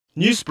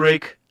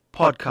Newsbreak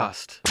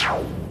Podcast.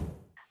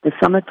 The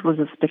summit was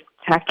a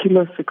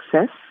spectacular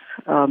success.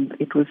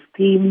 It was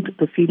themed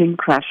The Ceiling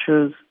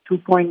Crashers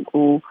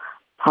 2.0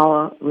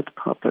 Power with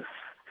Purpose.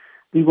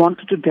 We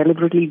wanted to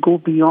deliberately go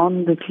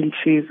beyond the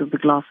cliches of the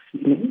glass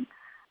ceiling.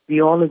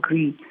 We all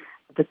agree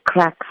that the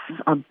cracks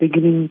are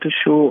beginning to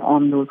show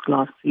on those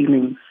glass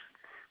ceilings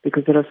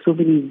because there are so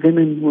many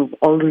women who have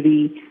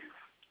already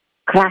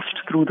crashed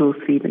through those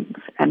ceilings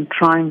and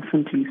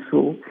triumphantly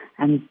so.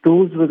 And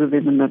those were the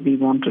women that we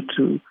wanted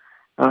to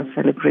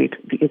celebrate,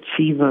 the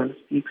achievers,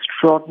 the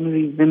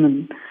extraordinary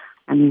women,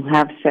 and who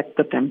have set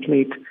the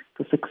template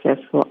for success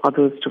for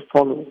others to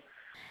follow.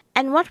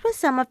 And what were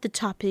some of the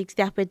topics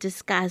that were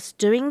discussed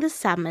during the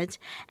summit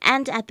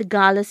and at the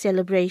gala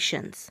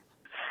celebrations?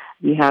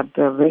 We had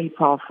very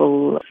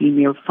powerful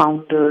female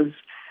founders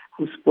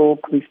who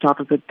spoke. We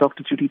started with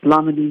Dr. Judy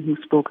Dlamini, who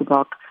spoke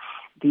about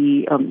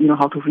the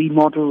how to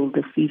remodel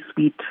the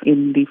C-suite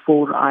in the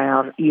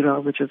 4IR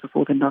era, which is the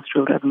Fourth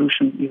Industrial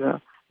Revolution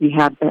era. We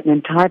had an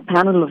entire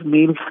panel of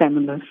male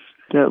feminists.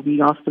 We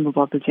asked them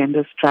about the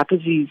gender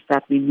strategies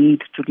that we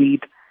need to lead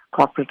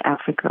corporate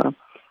Africa.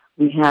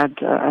 We had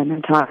an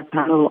entire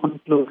panel on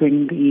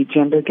closing the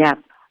gender gap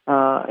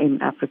in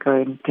Africa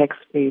in tech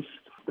space.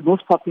 The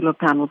most popular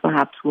panel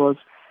perhaps was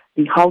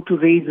the How to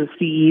Raise a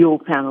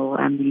CEO panel,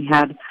 and we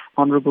had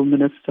Honorable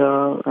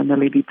Minister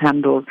Naledi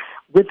Pandor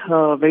with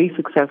her very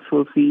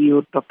successful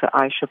CEO, Dr.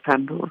 Aisha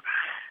Pandor.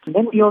 And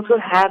then we also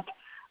had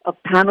a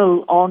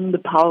panel on the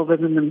power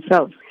women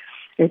themselves.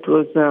 It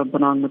was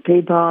Bonang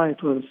Mateba,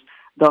 it was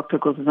Dr.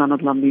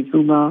 Nkosazana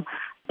Dlamini-Zuma,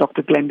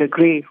 Dr. Glenda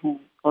Gray, who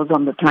was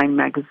on the Time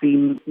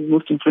magazine,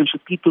 most influential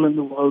people in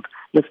the world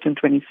list in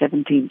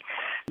 2017.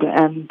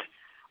 And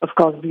of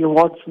course, the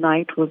awards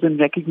night was in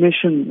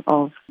recognition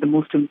of the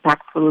most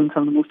impactful and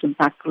some of the most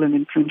impactful and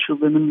influential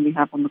women we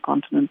have on the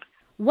continent.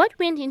 What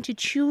went into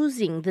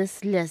choosing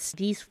this list,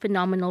 these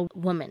phenomenal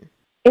women?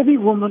 Every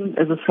woman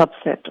is a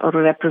subset or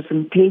a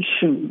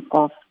representation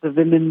of the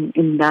women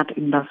in that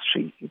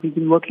industry. We've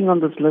been working on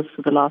this list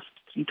for the last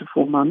 3 to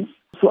 4 months.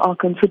 So our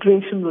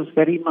consideration was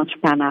very much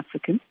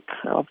Pan-African.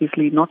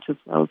 Obviously, not just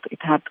wealth. It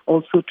had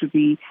also to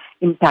be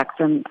impact.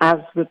 And as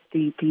with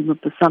the theme of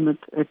the summit,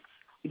 it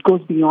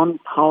goes beyond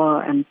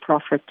power and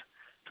profit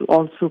to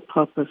also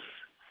purpose.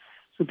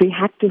 So they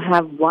had to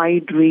have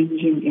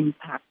wide-ranging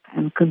impact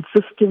and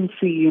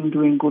consistency in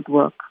doing good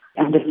work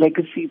and the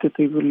legacy that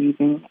they were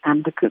leaving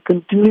and the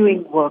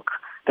continuing work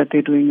that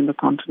they're doing in the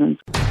continent.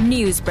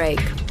 Newsbreak,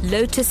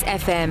 Lotus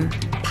FM,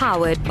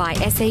 powered by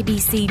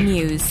SABC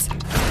News.